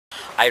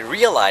I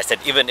realized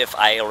that even if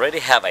I already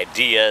have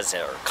ideas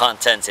or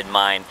contents in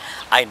mind,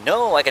 I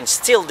know I can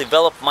still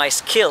develop my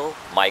skill,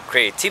 my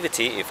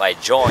creativity if I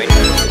join.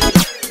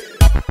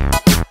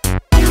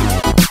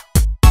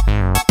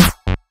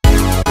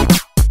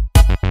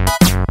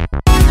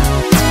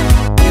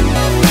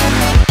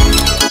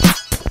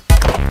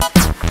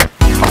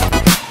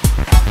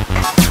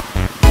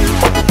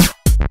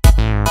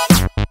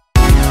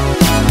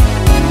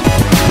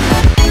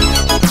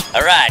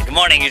 Good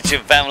morning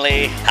YouTube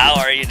family, how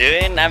are you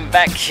doing? I'm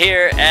back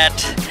here at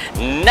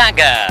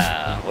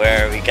Naga,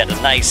 where we got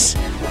a nice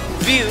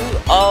view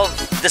of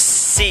the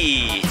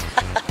sea.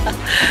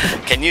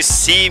 Can you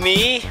see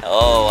me?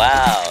 Oh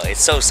wow, it's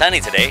so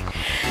sunny today,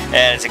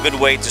 and it's a good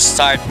way to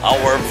start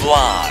our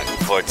vlog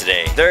for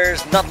today.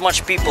 There's not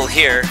much people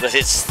here, but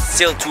it's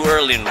still too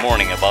early in the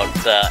morning, about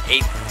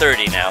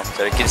 8:30 now.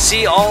 So you can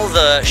see all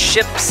the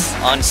ships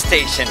on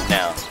station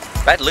now.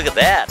 Right, look at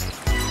that.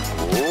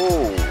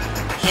 Ooh.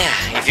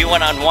 Yeah, if you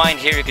want to unwind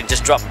here, you can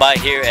just drop by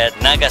here at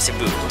Naga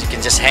Cebu. You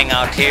can just hang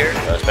out here,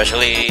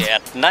 especially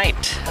at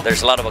night.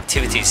 There's a lot of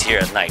activities here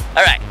at night.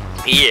 Alright,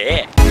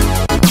 yeah!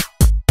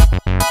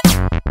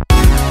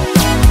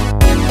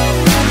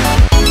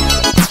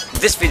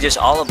 This video is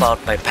all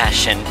about my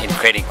passion in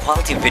creating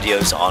quality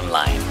videos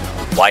online.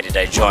 Why did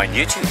I join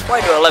YouTube?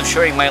 Why do I love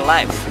sharing my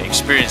life,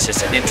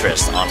 experiences, and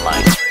interests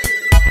online?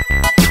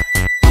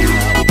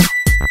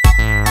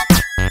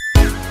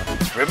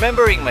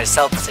 Remembering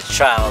myself as a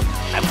child,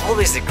 I'm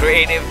always the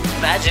creative,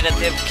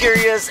 imaginative,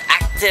 curious,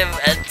 active,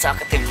 and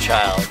talkative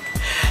child.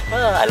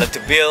 I love to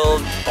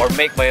build or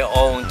make my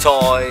own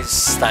toys,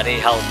 study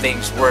how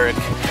things work,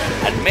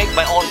 and make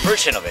my own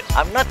version of it.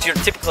 I'm not your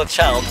typical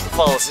child who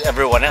follows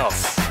everyone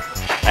else.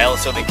 I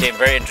also became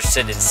very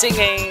interested in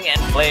singing and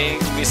playing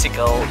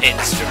musical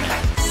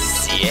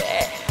instruments.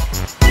 Yeah!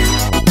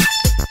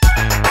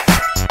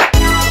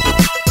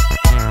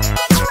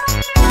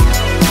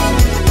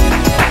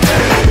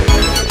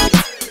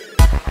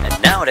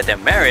 Now that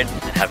I'm married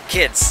and have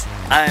kids,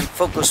 I'm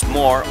focused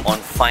more on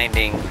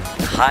finding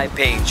a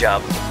high-paying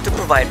job to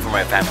provide for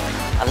my family.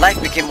 And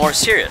life became more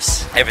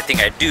serious. Everything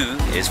I do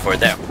is for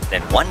them.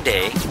 Then one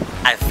day,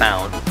 I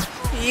found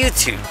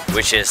YouTube,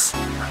 which is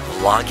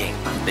vlogging,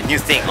 the new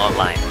thing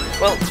online.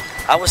 Well,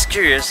 I was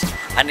curious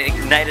and it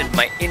ignited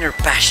my inner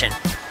passion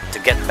to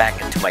get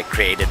back into my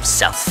creative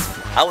self.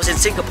 I was in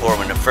Singapore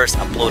when I first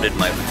uploaded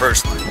my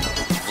first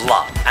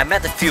vlog. I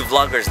met a few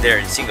vloggers there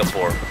in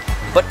Singapore,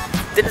 but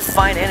didn't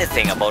find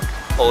anything about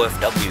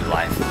OFW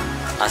life.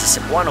 As a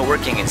Cebuano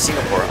working in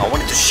Singapore, I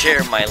wanted to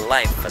share my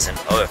life as an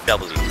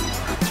OFW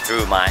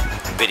through my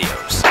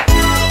videos.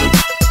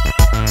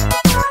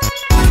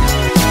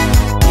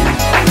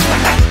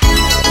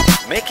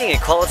 Making a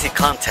quality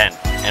content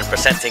and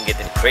presenting it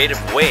in a creative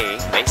way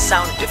may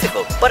sound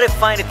difficult, but I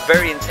find it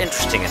very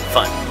interesting and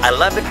fun. I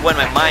love it when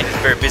my mind is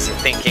very busy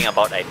thinking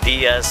about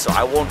ideas, so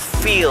I won't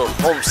feel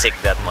homesick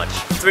that much.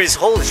 Through this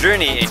whole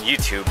journey in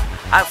YouTube,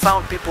 I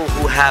found people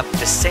who have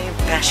the same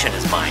passion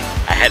as mine.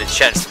 I had a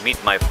chance to meet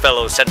my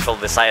fellow Central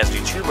Visayas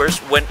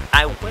YouTubers when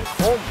I went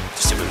home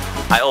to Cebu.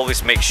 I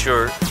always make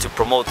sure to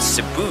promote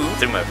Cebu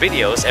through my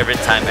videos every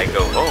time I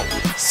go home.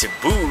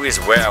 Cebu is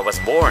where I was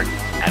born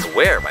and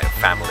where my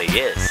family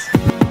is.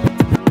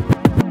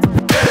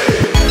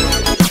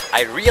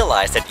 I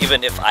realized that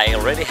even if I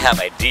already have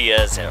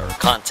ideas or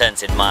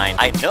contents in mind,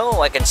 I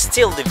know I can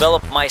still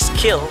develop my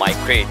skill, my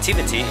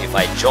creativity if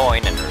I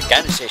join an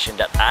organization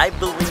that I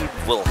believe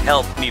will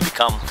help me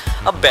become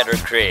a better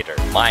creator.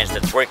 Minds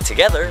that work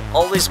together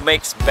always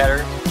makes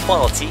better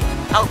quality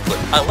output.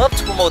 I love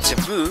to promote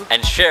Cebu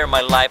and share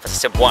my life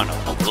as a Cebuano.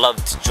 I would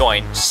love to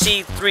join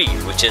C3,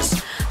 which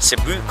is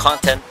Cebu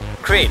Content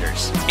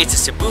Creators. It's a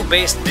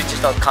Cebu-based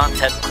digital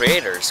content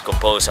creators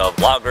composed of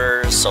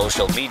bloggers,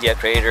 social media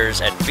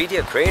creators, and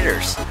video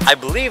creators. I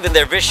believe in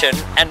their vision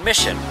and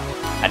mission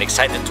and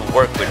excited to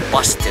work with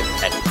positive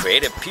and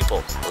creative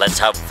people. Let's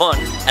have fun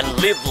and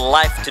live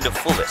life to the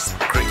fullest.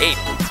 Create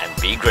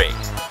and be great.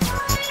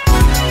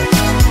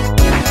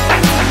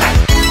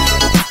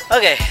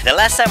 Okay, the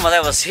last time when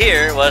I was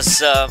here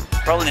was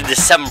probably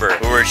December.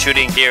 We were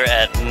shooting here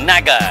at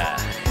Naga.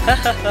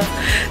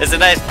 It's a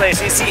nice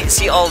place. You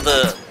see all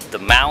the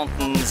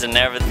mountains and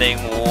everything.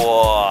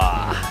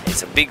 Wow,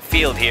 it's a big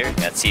field here. You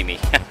can't see me.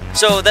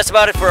 So that's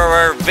about it for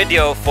our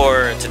video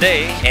for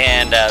today.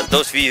 And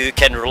those of you who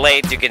can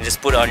relate, you can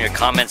just put on your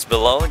comments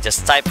below.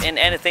 Just type in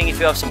anything. If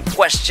you have some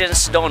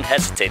questions, don't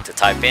hesitate to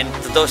type in.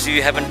 To those of you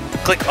who haven't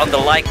clicked on the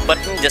like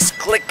button, just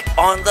click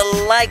on the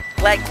like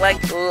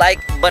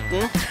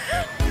button.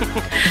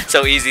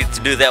 So easy to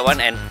do that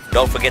one. And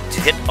don't forget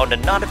to hit on the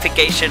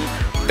notification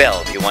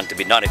bell if you want to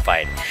be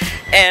notified.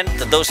 And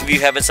to those of you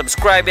who haven't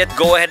subscribed yet,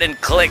 go ahead and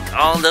click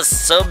on the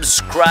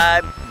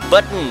subscribe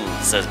button.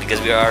 So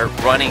because we are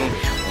running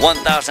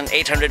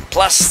 1,800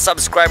 plus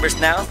subscribers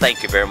now.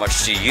 Thank you very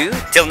much to you.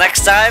 Till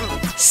next time,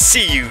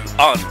 see you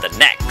on the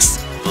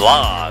next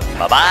vlog.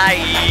 Bye-bye.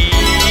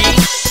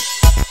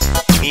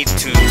 Need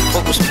to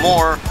focus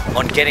more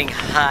on getting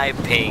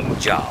high-paying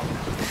job.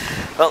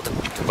 Well,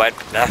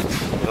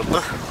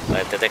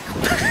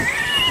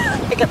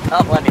 May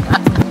katawa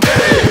niya.